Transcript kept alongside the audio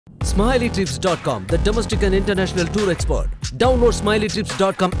SmileyTrips.com, the domestic and international tour expert. Download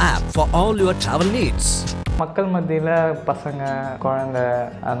SmileyTrips.com app for all your travel needs. மக்கள் மத்தியில் பசங்க குழந்தை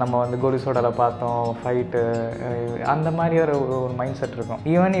நம்ம வந்து கோலி சோடாவில் பார்த்தோம் ஃபைட்டு அந்த மாதிரி ஒரு மைண்ட் செட் இருக்கும்.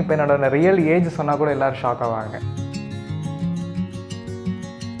 ஈவன் இப்போ என்னோட ரியல் ஏஜ் சொன்னால் கூட எல்லோரும் ஷாக் ஆவாங்க.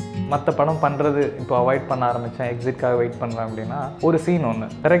 மற்ற படம் பண்ணுறது இப்போ அவாய்ட் பண்ண ஆரம்பித்தேன், எக்ஸிட்காக வெயிட் பண்ணுறேன் அப்படின்னா ஒரு சீன்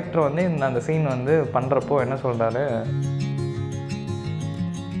ஒன்று டைரக்டர் வந்து அந்த சீன் வந்து பண்ணுறப்போ என்ன சொல்கிறாரு,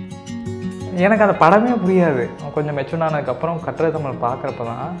 எனக்கு அந்த படமே புரியாது. கொஞ்சம் மெச்சூர்ட் ஆனதுக்கப்புறம் கட்டுரை தமிழ் பார்க்குறப்ப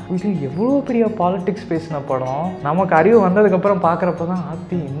தான் இது எவ்வளோ பெரிய பாலிட்டிக்ஸ் பேசின படம், நமக்கு அறிவு வந்ததுக்கப்புறம் பார்க்குறப்ப தான்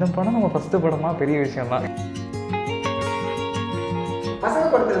ஆத்தி இந்த படம் நம்ம ஃபஸ்ட்டு படமாக பெரிய விஷயம் தான்.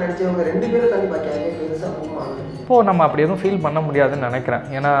 இப்போது நம்ம அப்படி எதுவும் ஃபீல் பண்ண முடியாதுன்னு நினைக்கிறேன்.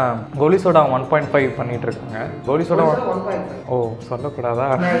 ஏன்னா கோலி சோடா 1.5 பண்ணிட்டு இருக்காங்க. கோலி சோடா ஓ சொல்லக்கூடாதா?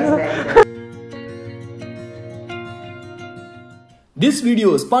 This video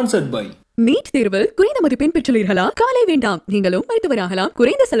is sponsored by NEET தேர்வில் குறைந்த மதிப்பெண் பெற்றுள்ளீர்களா? காலை வேண்டாம், நீங்களும் மருத்துவராகலாம்.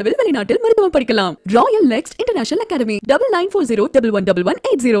 குறைந்த செலவில் வெளிநாட்டில் மருத்துவம் படிக்கலாம். Royal next international academy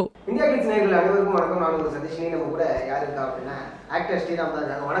 9940111180. IndiaGlitz நேயர்கள் அனைவருக்கும் வணக்கம். நான் உங்கள் சதீஷ். நம்ம கூட யார் இருக்கா அப்படின்னா ஆக்டர் ஸ்ரீராம் தான்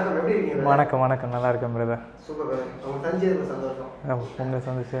இருக்காங்க. வணக்கம், எப்படி இருக்கீங்க? வணக்கம் வணக்கம், நல்லா இருக்கேன் பிரதர். சூப்பர் பிரதர், உங்களுக்கு சந்திச்சது சந்தோஷம். உங்களை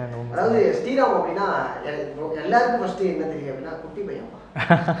சந்திச்சு அதாவது ஸ்ரீராம் அப்படின்னா எல்லாருக்கும் ஃபர்ஸ்ட் என்ன தெரியும் அப்படின்னா குட்டி பையன்.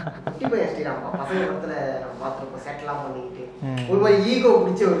 குட்டி பையன் ஸ்ரீராம் பசங்க படத்துல நம்ம பார்த்துருப்போம், செட்லாம் பண்ணிக்கிட்டு ஒரு மாதிரி ஈகோ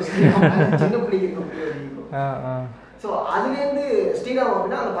பிடிச்ச ஒரு ஸ்ரீராம், சின்ன பிள்ளைக்கு ஒரு ஈகோ. ஸோ அதுலேருந்து ஸ்ரீராம்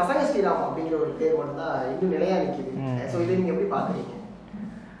அப்படின்னா அந்த பசங்க ஸ்ரீராம் அப்படிங்கிற ஒரு பேர் மட்டும் தான் இன்னும் நிலையா நிற்கிது. ஸோ இதை நீங்கள் எப்படி பார்க்குறீங்க?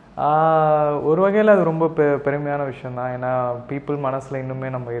 ஒரு வகையில் அது ரொம்ப பெருமையான விஷயந்தான். ஏன்னா பீப்புள் மனசில் இன்னுமே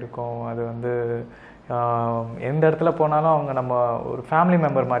நம்ம இருக்கோம். அது வந்து எந்த இடத்துல போனாலும் அவங்க நம்ம ஒரு ஃபேமிலி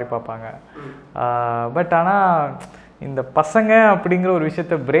மெம்பர் மாதிரி பார்ப்பாங்க. பட் ஆனால் இந்த பசங்க அப்படிங்கிற ஒரு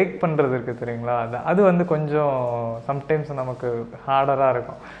விஷயத்த பிரேக் பண்ணுறது இருக்குது தெரியுங்களா, அது வந்து கொஞ்சம் சம்டைம்ஸ் நமக்கு ஹார்டராக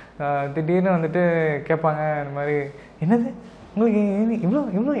இருக்கும். திடீர்னு வந்துட்டு கேட்பாங்க இந்த மாதிரி, என்னது உங்களுக்கு இவ்வளோ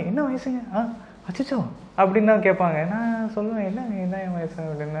இவ்வளோ என்ன வயசுங்க? அச்சோ அப்படின்னா கேட்பாங்க. நான் சொல்லுவேன், என்ன என் வயசு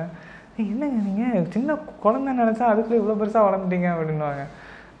அப்படின்னா, என்னங்க நீங்கள் சின்ன குழந்தை நினச்சா அதுக்குள்ளே இவ்வளோ பெருசாக வளர்ந்துட்டீங்க அப்படின்வாங்க.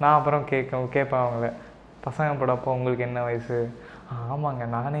 நான் அப்புறம் கேட்பேன் அவங்கள, பசங்க படப்போ உங்களுக்கு என்ன வயசு? ஆமாங்க,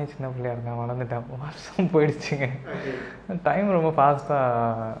 நானே சின்ன பிள்ளையா இருக்கேன், வளர்ந்துட்டேன், வருஷம் போயிடுச்சுங்க. டைம் ரொம்ப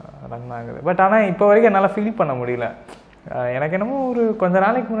ஃபாஸ்ட்டாக ரன் ஆகுது. பட் ஆனால் இப்போ வரைக்கும் என்னால் ஃபீல் பண்ண முடியல. எனக்கு என்னமோ ஒரு கொஞ்ச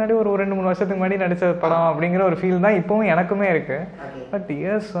நாளைக்கு முன்னாடி ஒரு 2-3 வருஷத்துக்கு முன்னாடி நடித்த படம் அப்படிங்கிற ஒரு ஃபீல் தான் இப்போவும் எனக்குமே இருக்குது. பட்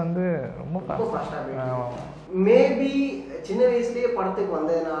இயர்ஸ் வந்து ரொம்ப மேபி சின்ன வயசுலேயே படத்துக்கு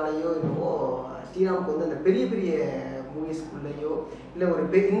வந்ததுனாலையோ என்னவோ ஸ்ரீராமுக்கு வந்து அந்த பெரிய பெரிய மூவிஸ்குள்ளேயோ இல்லை ஒரு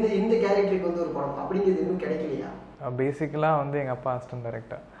இந்த கேரக்டருக்கு வந்து ஒரு படம் அப்படிங்கிறது இன்னும் கிடைக்கலையா? பேசிக்கலாக வந்து எங்கள் அப்பா அசிஸ்டன்ட்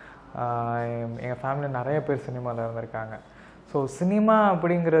டைரக்டர், எங்கள் ஃபேமிலியில் நிறைய பேர் சினிமாவில் இருந்திருக்காங்க. ஸோ சினிமா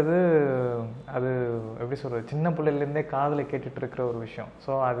அப்படிங்கிறது அது எப்படி சொல்கிறது, சின்ன பிள்ளைலேருந்தே காதில் கேட்டுட்ருக்கிற ஒரு விஷயம்.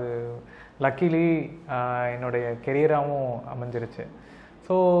 ஸோ அது லக்கிலி என்னுடைய கெரியராகவும் அமைஞ்சிருச்சு.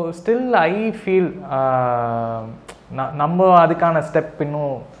 ஸோ ஸ்டில் ஐ ஃபீல் நம்ம அதுக்கான ஸ்டெப்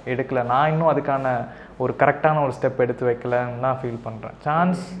இன்னும் எடுக்கலை. நான் இன்னும் அதுக்கான ஒரு கரெக்டான ஒரு ஸ்டெப் எடுத்து வைக்கலன்னு தான் ஃபீல் பண்ணுறேன்.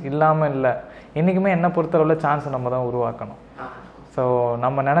 சான்ஸ் இல்லாமல் இல்லை, என்றைக்குமே என்னை பொறுத்தளவில் சான்ஸை நம்ம தான் உருவாக்கணும். ஸோ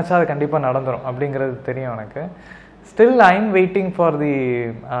நம்ம நினச்சா அது கண்டிப்பாக நடந்துடும் அப்படிங்கிறது தெரியும் எனக்கு. Still I am waiting for the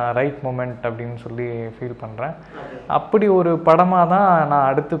right moment அப்படின்னு சொல்லி ஃபீல் பண்ணுறேன். அப்படி ஒரு படமாக தான் நான்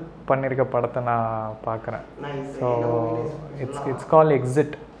அடுத்து பண்ணியிருக்க படத்தை நான் பார்க்குறேன். So it's call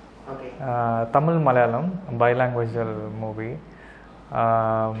exit, Tamil Malayalam பைலாங்குவேஜல் movie.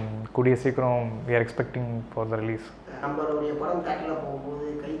 கூடிய சீக்கிரம் we are expecting for the release. நம்மளுடைய படம் தேட்டரில் போகும்போது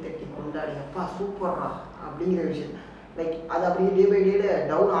கை தட்டி கொண்டாடி அப்பா சூப்பர்ரா அப்படிங்கிற விஷயம், லைக் அது அப்படியே டே பை டே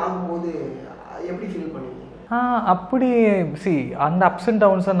டவுன் ஆகும்போது எப்படி ஃபீல் பண்ணுவீங்க? அப்படி அந்த அப்ஸ் அண்ட்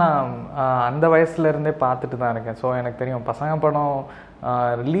டவுன்ஸை நான் அந்த வயசுலேருந்தே பார்த்துட்டு தான் இருக்கேன். ஸோ எனக்கு தெரியும், பசங்க படம்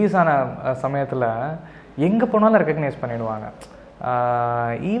ரிலீஸ் ஆன சமயத்தில் எங்கே போனாலும் ரெக்கக்னைஸ் பண்ணிவிடுவாங்க.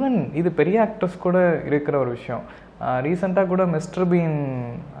 ஈவன் இது பெரிய ஆக்டர்ஸ் கூட இருக்கிற ஒரு விஷயம். ரீசெண்டாக கூட மிஸ்டர் பீன்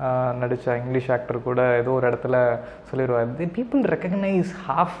நடித்த இங்கிலீஷ் ஆக்டர் கூட ஏதோ ஒரு இடத்துல சொல்லிடுவார், தி பீப்புள் ரெக்கக்னைஸ்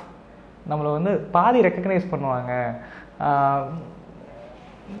ஹாஃப், நம்மளை வந்து பாதி ரெக்கக்னைஸ் பண்ணுவாங்க,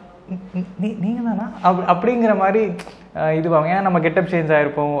 நீங்கள் தானா அப்படிங்கிற மாதிரி இதுவாங்க. ஏன் நம்ம கெட்டப் சேஞ்ச்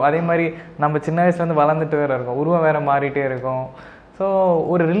ஆகிருப்போம், அதே மாதிரி நம்ம சின்ன வயசுலேருந்து வளர்ந்துட்டு வேறு இருக்கோம், உருவம் வேறு மாறிட்டே இருக்கும். ஸோ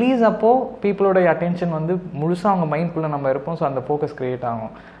ஒரு ரிலீஸ் அப்போது பீப்புளோடைய அட்டென்ஷன் வந்து முழுசாக அவங்க மைண்ட்குள்ளே நம்ம இருப்போம். ஸோ அந்த ஃபோக்கஸ் க்ரியேட்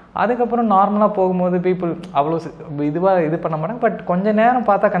ஆகும். அதுக்கப்புறம் நார்மலாக போகும்போது பீப்புள் அவ்வளோ இது பண்ண மாட்டாங்க. பட் கொஞ்சம் நேரம்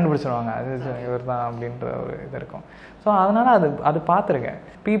பார்த்தா கண்டுபிடிச்சிடுவாங்க, அது இவர் தான் அப்படின்ற ஒரு இது இருக்கும். ஸோ அதனால் அது பார்த்துருக்கேன்.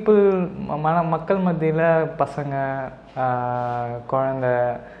 பீப்புள் மக்கள் மத்தியில் பசங்க குழந்தை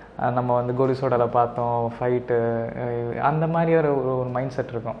நம்ம வந்து கோலி சோடாவில் பார்த்தோம் ஃபைட்டு அந்த மாதிரி ஒரு மைண்ட்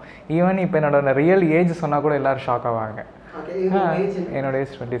செட் இருக்கும். ஈவன் இப்போ என்னோட ரியல் ஏஜ் சொன்னால் கூட எல்லோரும் ஷாக் ஆவாங்க. என்னோட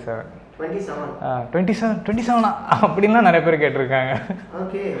ஏஜ் 27. 27 அப்படின்லாம் நிறைய பேர் கேட்டிருக்காங்க.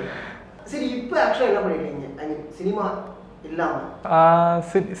 ஓகே சரி, இப்போ ஆக்சுவலாக என்ன பண்ணிருக்கீங்க? ஐ மீன் சினிமா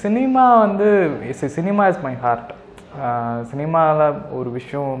இல்லாமல். சினிமா வந்து சினிமா இஸ் மை ஹார்ட். சினிமாவில் ஒரு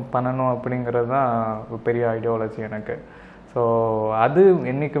விஷயம் பண்ணணும் அப்படிங்கிறது தான் ஒரு பெரிய ஐடியாலஜி எனக்கு. ஸோ அது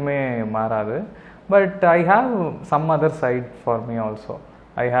என்றைக்குமே மாறாது. But I have some other side for me also.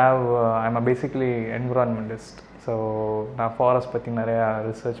 I'm a basically environmentalist. So நான் ஃபாரஸ்ட் பற்றி நிறையா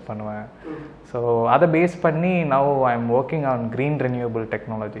ரிசர்ச் பண்ணுவேன். ஸோ அதை பேஸ் பண்ணி now I am working on green renewable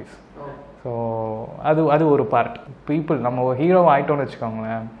technologies. So அது ஒரு பார்ட். பீப்புள் நம்ம ஹீரோ ஆகிட்டோன்னு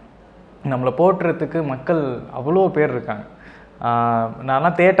வச்சுக்கோங்களேன், நம்மளை போட்டுறதுக்கு மக்கள் அவ்வளோ பேர் இருக்காங்க.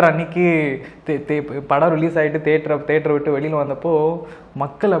 நான்லாம் தேட்டர் அன்னைக்கு படம் ரிலீஸ் ஆகிட்டு தேட்டரை விட்டு வெளியில் வந்தப்போ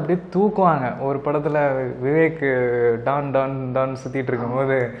மக்கள் அப்படியே தூக்குவாங்க. ஒரு படத்தில் விவேக் டான் சுற்றிட்டு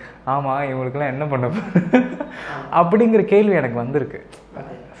இருக்கும்போது ஆமாம் இவங்களுக்குலாம் என்ன பண்ண அப்படிங்கிற கேள்வி எனக்கு வந்திருக்கு.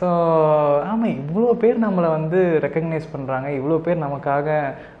 ஸோ ஆமாம், இவ்வளோ பேர் நம்மளை வந்து ரெக்கக்னைஸ் பண்ணுறாங்க, இவ்வளோ பேர் நமக்காக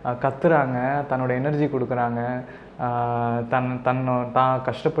கத்துறாங்க, தன்னோட எனர்ஜி கொடுக்குறாங்க, தான்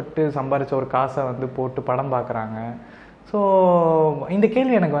கஷ்டப்பட்டு சம்பாதிச்ச ஒரு காசை வந்து போட்டு படம் பார்க்குறாங்க. ஸோ இந்த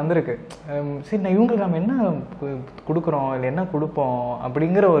கேள்வி எனக்கு வந்திருக்கு. சரி, நான் இவங்களுக்கு நம்ம என்ன கொடுக்குறோம் இல்லை என்ன கொடுப்போம்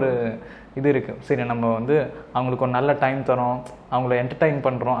அப்படிங்கிற ஒரு இது இருக்குது. சரி, நம்ம வந்து அவங்களுக்கு ஒரு நல்ல டைம் தரோம், அவங்கள என்டர்டைன்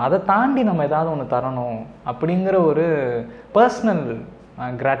பண்ணுறோம், அதை தாண்டி நம்ம ஏதாவது ஒன்று தரணும் அப்படிங்கிற ஒரு பர்சனல்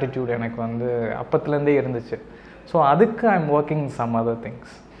கிராட்டிடியூட் எனக்கு வந்து அப்பத்துலேருந்தே இருந்துச்சு. ஸோ அதுக்கு I am working some other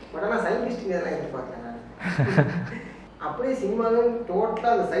things. அப்படியே சினிமாவில்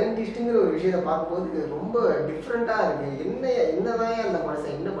டோட்டலாக அந்த சயின்டிஸ்ட்டுங்கிற ஒரு விஷயத்தை பார்க்கும்போது இது ரொம்ப டிஃப்ரெண்ட்டாக இருக்குது. என்னதான் அந்த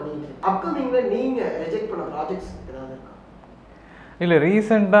மனுஷன் என்ன பண்ணிட்டு அப்கமிங்கில் நீங்கள் ரிஜெக்ட் பண்ண ப்ராஜெக்ட்ஸ் ஏதாவது இருக்கா? இல்லை,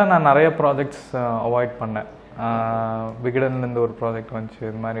 ரீசெண்டாக நான் நிறைய ப்ராஜெக்ட்ஸ் அவாய்ட் பண்ணேன். விகடன்லேருந்து ஒரு ப்ராஜெக்ட் வந்துச்சு.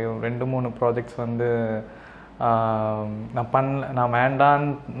 இது மாதிரி 2-3 ப்ராஜெக்ட்ஸ் வந்து நான்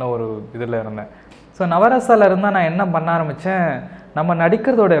வேண்டான்னு ஒரு இதில் இருந்தேன். ஸோ நவரசாவில் இருந்தால் நான் என்ன பண்ண ஆரம்பித்தேன், நம்ம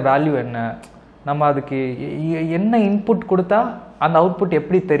நடிக்கிறதோட வேல்யூ என்ன, நம்ம அதுக்கு என்ன இன்புட் கொடுத்தா அந்த அவுட்புட்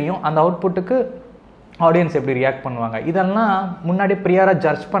எப்படி தெரியும், அந்த அவுட்புட்டுக்கு ஆடியன்ஸ் எப்படி ரியாக்ட் பண்ணுவாங்க, இதெல்லாம் முன்னாடியே ப்ரியராக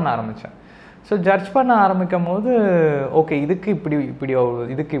ஜட்ஜ் பண்ண ஆரம்பித்தேன். ஸோ ஜட்ஜ் பண்ண ஆரம்பிக்கும் போது ஓகே, இதுக்கு இப்படி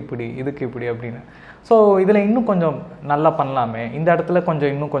இதுக்கு இப்படி அப்படின்னு. ஸோ இதில் இன்னும் கொஞ்சம் நல்லா பண்ணலாமே, இந்த இடத்துல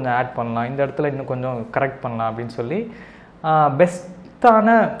கொஞ்சம் இன்னும் கொஞ்சம் ஆட் பண்ணலாம், இந்த இடத்துல இன்னும் கொஞ்சம் கரெக்ட் பண்ணலாம் அப்படின்னு சொல்லி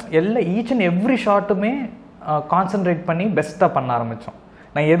பெஸ்ட்டான ஈச் அண்ட் எவ்ரி ஷாட்டுமே கான்சன்ட்ரேட் பண்ணி பெஸ்ட்டாக பண்ண ஆரம்பித்தோம்.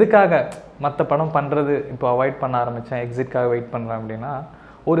 நான் எதுக்காக மற்ற படம் பண்ணுறது இப்போ அவாய்ட் பண்ண ஆரம்பித்தேன், எக்ஸிட்காக வெயிட் பண்ணுறேன் அப்படின்னா,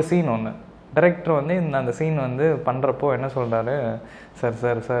 ஒரு சீன் ஒன்று டைரக்டர் வந்து அந்த சீன் வந்து பண்ணுறப்போ என்ன சொல்கிறாரு,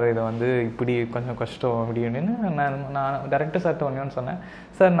 சார் இதை வந்து இப்படி கொஞ்சம் கஷ்டம் அப்படின்னு. நான் டைரக்டர் சார்கிட்ட ஒன்று சொன்னேன்,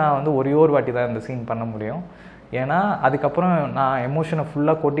 சார் நான் வந்து ஒரே ஒரு வாட்டி தான் இந்த சீன் பண்ண முடியும், ஏன்னா அதுக்கப்புறம் நான் எமோஷனை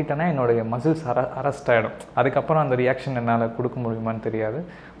ஃபுல்லாக கொட்டிட்டேன்னா என்னுடைய மசில்ஸ் அரெஸ்ட் ஆகிடும், அதுக்கப்புறம் அந்த ரியாக்ஷன் என்னால் கொடுக்க முடியுமான்னு தெரியாது.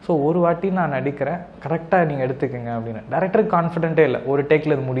 ஸோ ஒரு வாட்டி நான் நடிக்கிறேன், கரெக்டாக நீங்கள் எடுத்துக்கங்க அப்படின்னு. டைரக்டருக்கு கான்ஃபிடென்ட்டே இல்லை ஒரு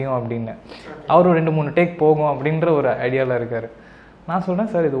டேக்கில் இது முடியும் அப்படின்னு. அவர் 2-3 டேக் போகும் அப்படின்ற ஒரு ஐடியாவில் இருக்கார். நான்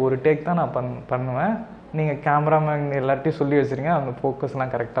சொல்கிறேன், சார் இது ஒரு டேக் தான் நான் பண்ணுவேன், நீங்கள் கேமராமேன் எல்லார்ட்டையும் சொல்லி வச்சுருங்க, அந்த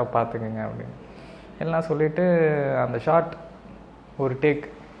ஃபோக்கஸ்லாம் கரெக்டாக பார்த்துக்குங்க அப்படின்னு எல்லாம் சொல்லிவிட்டு அந்த ஷாட் ஒரு டேக்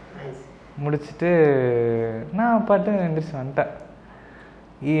முடிச்சுட்டு நான் பாட்டு எந்திரிச்சு வந்துட்டேன்.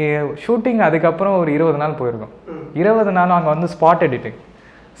 ஷூட்டிங் அதுக்கப்புறம் ஒரு 20 நாள் போயிருக்கோம். 20 நாளும் அங்கே வந்து ஸ்பாட் எடிட்டிங்.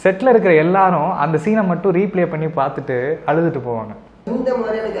 செட்டில் இருக்கிற எல்லாரும் அந்த சீனை மட்டும் ரீப்ளே பண்ணி பார்த்துட்டு அழுதுட்டு போவாங்க.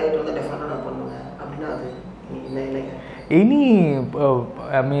 எனி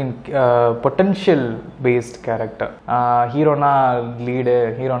ஐ மீன் பொட்டன்ஷியல் பேஸ்ட் கேரக்டர், ஹீரோனா லீடு,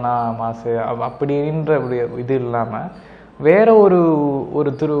 ஹீரோனா மாசு அப்படின்ற இது இல்லாமல் வேற ஒரு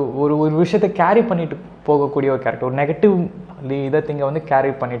விஷயத்தை கேரி பண்ணிட்டு போகக்கூடிய ஒரு கேரக்டர், ஒரு நெகட்டிவ் இதை திங்க வந்து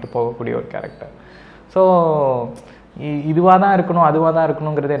கேரி பண்ணிட்டு போகக்கூடிய ஒரு கேரக்டர். ஸோ இதுவாக தான் இருக்கணும் அதுவாக தான்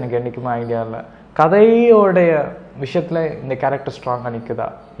இருக்கணுங்கிறது எனக்கு என்றைக்குமே ஐடியா இல்லை. கதையோடைய விஷயத்தில் இந்த கேரக்டர் ஸ்ட்ராங்காக நிற்குதா,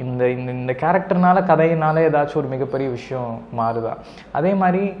 இந்த கேரக்டர்னால கதையினால ஏதாச்சும் ஒரு மிகப்பெரிய விஷயம் மாறுதா, அதே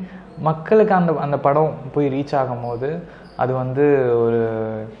மாதிரி மக்களுக்கு அந்த படம் போய் ரீச் ஆகும் போது அது வந்து ஒரு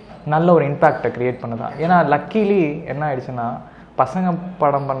நல்ல ஒரு இம்பேக்டை க்ரியேட் பண்ணுதா. ஏன்னா லக்கிலி என்ன ஆயிடுச்சுன்னா, பசங்க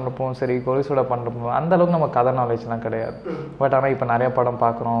படம் பண்ணுறப்போம் சரி, கோலி சோடா பண்ணுறப்போ அந்தளவுக்கு நம்ம கதை நாலேஜ்லாம் கிடையாது. பட் ஆனால் இப்போ நிறைய படம்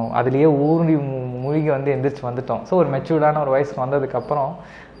பார்க்குறோம், அதுலேயே மூழ்கி வந்து எந்திரிச்சு வந்துட்டோம். ஸோ ஒரு மெச்சூர்டான ஒரு வயசுக்கு வந்ததுக்கப்புறம்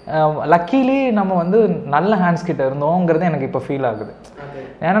லக்கிலி நம்ம வந்து நல்ல ஹேண்ட்ஸ் கிட்ட இருந்தோங்கிறது எனக்கு இப்போ ஃபீல் ஆகுது.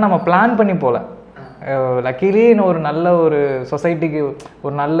 ஏன்னா நம்ம பிளான் பண்ணி போகல, லக்கிலி ஒரு நல்ல ஒரு சொசைட்டிக்கு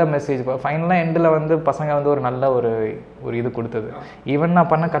ஒரு நல்ல மெசேஜ் ஃபைனலாக எண்டில் வந்து பசங்க வந்து ஒரு நல்ல ஒரு இது கொடுத்தது. ஈவன்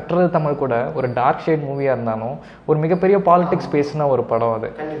நான் பண்ண கட்டுறது தமிழ் கூட ஒரு டார்க் ஷேட் மூவியாக இருந்தாலும் ஒரு மிகப்பெரிய பாலிடிக்ஸ் பேசின ஒரு படம் அது.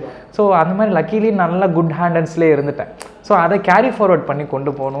 ஸோ அந்த மாதிரி லக்கிலி நல்ல குட் ஹேண்டன்ஸ்லேயே இருந்துட்டேன். ஸோ அதை கேரி ஃபார்வர்ட் பண்ணி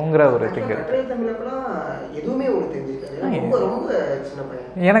கொண்டு போகணுங்கிற ஒரு திங்க். எதுவுமே உங்களுக்கு தெரிஞ்சிருக்காது,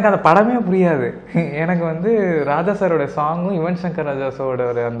 எனக்கு அந்த படமே புரியாது. எனக்கு வந்து ராஜா சாரோட சாங்கும் யுவன் சங்கர் ராஜா சாரோட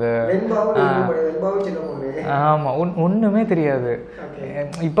ஒரு அந்த ஆமாம் ஒன்றுமே தெரியாது.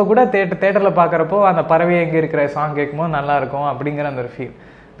 இப்போ கூட தேட்டரில் பார்க்குறப்போ அந்த பறவை எங்கே இருக்கிற சாங் கேட்கும்போது நல்லாயிருக்கும் அப்படிங்கிற அந்த ஒரு ஃபீல்.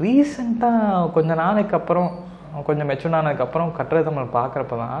 ரீசெண்டாக கொஞ்ச நாளைக்கு அப்புறம் கொஞ்சம் மெச்சூர் ஆனதுக்கப்புறம் கட்டுரை தமிழ்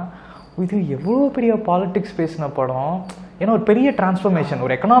பார்க்குறப்ப தான் இது எவ்வளோ பெரிய பாலிட்டிக்ஸ் பேசின படம், ஏன்னா ஒரு பெரிய டிரான்ஸ்ஃபர்மேஷன்,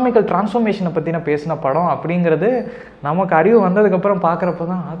 ஒரு எக்கனாமிக்கல் டிரான்ஸ்ஃபர்மேஷனை பற்றின பேசின படம் அப்படிங்கிறது நமக்கு அறிவு வந்ததுக்கப்புறம் பார்க்குறப்ப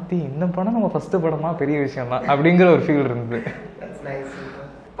தான் ஆத்தி இந்த படம் நம்ம ஃபஸ்ட்டு படமாக பெரிய விஷயம் தான் அப்படிங்கிற ஒரு ஃபீல் இருந்தது.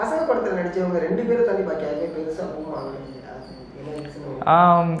 பசங்க படத்தில் நடிச்சவங்க 2 பேரும் தண்ணி பாக்கியாலே பெருசாக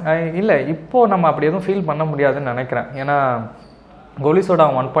இல்லை இப்போது நம்ம அப்படி எதுவும் ஃபீல் பண்ண முடியாதுன்னு நினைக்கிறேன். ஏன்னா கோலி சோடா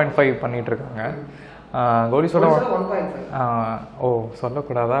 1.5 பண்ணிகிட்டு இருக்காங்க. கோலி சோடா ஓ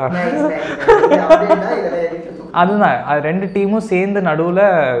சொல்லக்கூடாதா? அதுதான் அது 2 டீமும் சேர்ந்து நடுவில்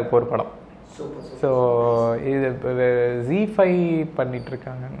ஒரு படம். ஸோ இது Z5 பண்ணிட்டு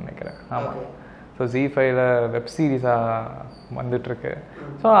இருக்காங்கன்னு நினைக்கிறேன். ஆமாம். ஸோ Z5ல வெப் சீரிஸாக வந்துட்டுருக்கு.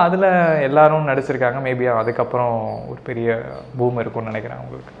 ஸோ அதில் எல்லாரும் நடிச்சிருக்காங்க. மேபி அதுக்கப்புறம் ஒரு பெரிய பூம் இருக்கும்னு நினைக்கிறேன்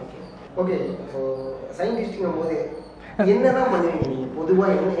உங்களுக்கு. ஓகே. ஸோ சயின்டிஸ்ட்டுங்கும் போது என்னதான் பண்ணுவீங்க நீங்கள்?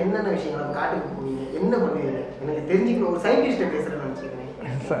 பொதுவாக என்னென்ன விஷயங்கள் காட்டுக்கு போவீங்க, என்ன பண்ணுவீங்க? எனக்கு தெரிஞ்சுக்கணும். ஒரு சயின்டிஸ்ட்டை பேசுகிறேன்னு நினச்சிக்கிறேன்.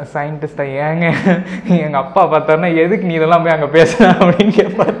 சயின்டிஸ்டா ஏங்க எங்கள் அப்பா பார்த்தாருன்னா எதுக்கு நீ இதெல்லாம் போய் அங்கே பேசுற அப்படின்னு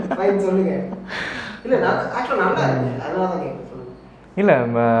கேட்பாரு. சொல்லுங்க. இல்லை நான் ஆக்சுவலாக நல்லா இருக்கு, அதனால தான் கேட்க சொல்லுங்க. இல்லை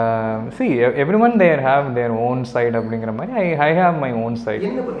C everyone there have their own side அப்படிங்கிற மாதிரி I have my own side.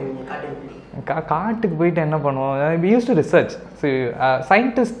 என்ன பண்ணுவீங்க காட்டுக்கு? காட்டுக்கு போயிட்டு என்ன பண்ணுவோம்? We use to research.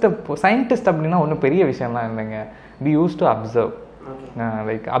 Scientist அப்படின்னா ஒன்றும் பெரிய விஷயம்லாம் இல்லைங்க. We use to observe.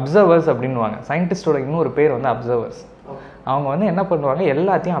 Like observers அப்படின்வாங்க. சயின்டிஸ்டோட இன்னொரு பேர் வந்து அப்சர்வர்ஸ். அவங்க வந்து என்ன பண்ணுவாங்க,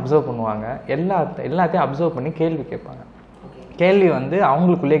 எல்லாத்தையும் அப்சர்வ் பண்ணுவாங்க. எல்லாத்தையும் அப்சர்வ் பண்ணி கேள்வி கேட்பாங்க. கேள்வி வந்து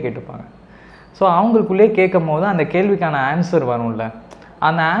அவங்களுக்குள்ளே கேட்டுப்பாங்க. ஸோ அவங்களுக்குள்ளே கேட்கும் போது அந்த கேள்விக்கான ஆன்சர் வரும்ல,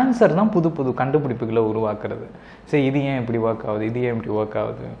 அந்த ஆன்சர் தான் புது புது கண்டுபிடிப்புகளை உருவாக்குறது. சரி இது ஏன் இப்படி ஒர்க் ஆகுது, இது ஏன் இப்படி ஒர்க்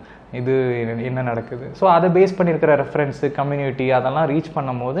ஆகுது, இது என்ன நடக்குது. ஸோ அதை பேஸ் பண்ணியிருக்கிற ரெஃபரன்ஸு கம்யூனிட்டி அதெல்லாம் ரீச்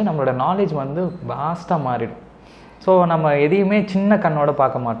பண்ணும் போது நம்மளோட நாலேஜ் வந்து வாஸ்ட்டாக மாறிடும். ஸோ நம்ம எதையுமே சின்ன கண்ணோட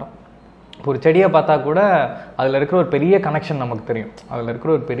பார்க்க மாட்டோம். ஒரு செடியை பார்த்தா கூட அதில் இருக்கிற ஒரு பெரிய கனெக்ஷன் நமக்கு தெரியும், அதில்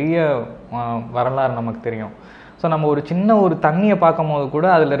இருக்கிற ஒரு பெரிய வரலாறு நமக்கு தெரியும். ஸோ நம்ம ஒரு சின்ன ஒரு தண்ணியை பார்க்கும் போது கூட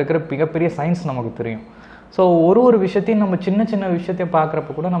அதில் இருக்கிற மிகப்பெரிய சயின்ஸ் நமக்கு தெரியும். ஸோ ஒரு விஷயத்தையும் நம்ம சின்ன சின்ன விஷயத்தையும்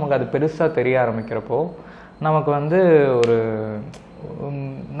பார்க்குறப்ப கூட நமக்கு அது பெருசாக தெரிய ஆரம்பிக்கிறப்போ நமக்கு வந்து ஒரு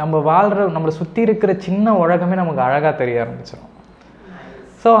நம்ம வாழ்கிற நம்மளை சுற்றி இருக்கிற சின்ன உலகமே நமக்கு அழகாக தெரிய ஆரம்பிச்சிடும்.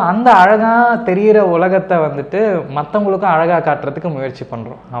 ஸோ அந்த அழகாக தெரிகிற உலகத்தை வந்துட்டு மற்றவங்களுக்கும் அழகாக காட்டுறதுக்கு முயற்சி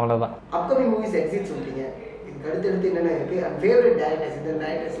பண்ணுறோம். அவ்வளோதான். அப்கமிங் மூவிஸ் எக்ஸிட் சொல்லிட்டீங்க. இதுக்கு அடுத்து என்னென்ன இருக்குது? அண்ட் ஃபேவரட் டைரக்டர்ஸ், இந்த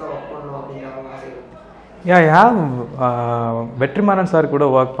டைரக்டர்ஸ்லாம் ஒர்க் பண்ணணும் அப்படிங்கிற ஆசை? வெற்றிமாறன் சார் கூட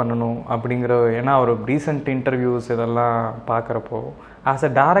ஒர்க் பண்ணணும் அப்படிங்கிற, ஏன்னா ஒரு ரீசெண்ட் இன்டர்வியூஸ் இதெல்லாம் பார்க்குறப்போ ஆஸ் அ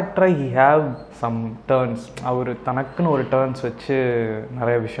டேரக்டராக ஹி ஹேவ் சம் டேர்ன்ஸ். அவர் தனக்குன்னு ஒரு டேர்ன்ஸ் வச்சு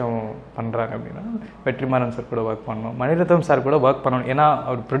நிறைய விஷயம் பண்ணுறாங்க. அப்படின்னா வெற்றிமாறன் சார் கூட ஒர்க் பண்ணணும், மணிரத்னம் சார் கூட ஒர்க் பண்ணணும். ஏன்னா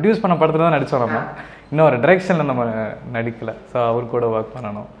அவர் ப்ரொடியூஸ் பண்ண படத்தில் தான் நடித்தோம், நம்ம இன்னும் ஒரு டைரெக்ஷனில் நம்ம நடிக்கலை. ஸோ அவர் கூட ஒர்க்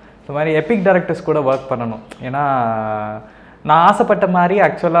பண்ணணும். இந்த மாதிரி எபிக் டைரக்டர்ஸ் கூட ஒர்க் பண்ணணும். ஏன்னா நான் ஆசைப்பட்ட மாதிரி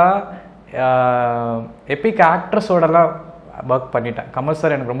ஆக்சுவலாக எபிக் ஆக்ட்ரஸோடலாம் ஒர்க் பண்ணிட்டேன். கமல்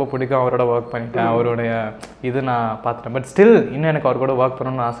சார் எனக்கு ரொம்ப பிடிக்கும், அவரோட ஒர்க் பண்ணிட்டேன், அவருடைய இது நான் பார்த்துட்டேன். பட் ஸ்டில் இன்னும் எனக்கு அவர் கூட ஒர்க்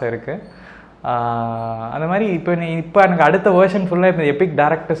பண்ணணும்னு ஆசை இருக்குது. அந்த மாதிரி இப்போ எனக்கு அடுத்த வேர்ஷன் ஃபுல்லாக இப்போ எபிக்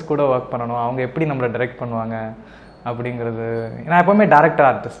டேரக்டர்ஸ் கூட ஒர்க் பண்ணணும். அவங்க எப்படி நம்மளை டைரக்ட் பண்ணுவாங்க அப்படிங்கிறது. நான் எப்போவுமே டேரக்டர்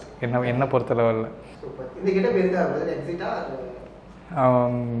ஆர்டிஸ்ட் என்ன பொறுத்த லெவலில்.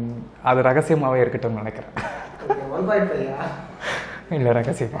 அது ரகசியமாகவே இருக்கட்டும்னு நினைக்கிறேன். இல்லை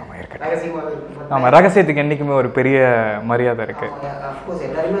ரகசியமாக இருக்கட்டும். ஆமாம், ரகசியத்துக்கு என்றைக்குமே ஒரு பெரிய மரியாதை இருக்கு.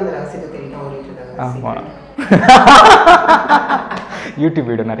 ஆமாம், யூடியூப்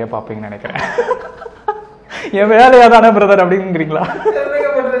வீடியோ நிறைய பார்ப்பீங்கன்னு நினைக்கிறேன். என் வேலையா தானே பிரதர் அப்படிங்கிறீங்களா?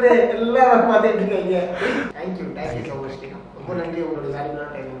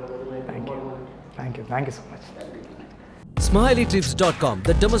 Thank you so much. SmileyTrips.com,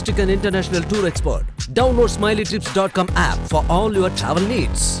 the domestic and international tour expert. Download SmileyTrips.com app for all your travel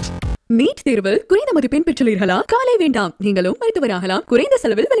needs. NEET தேர்வில் குறைந்த மதிப்பெண் பெற்றுள்ளீர்களா? காலை வேண்டாம், நீங்களும் மருத்துவராகலாம். குறைந்த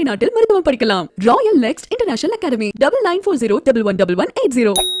செலவில் வெளிநாட்டில் மருத்துவம் படிக்கலாம். Royal next international academy.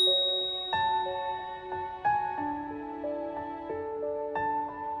 9940111180.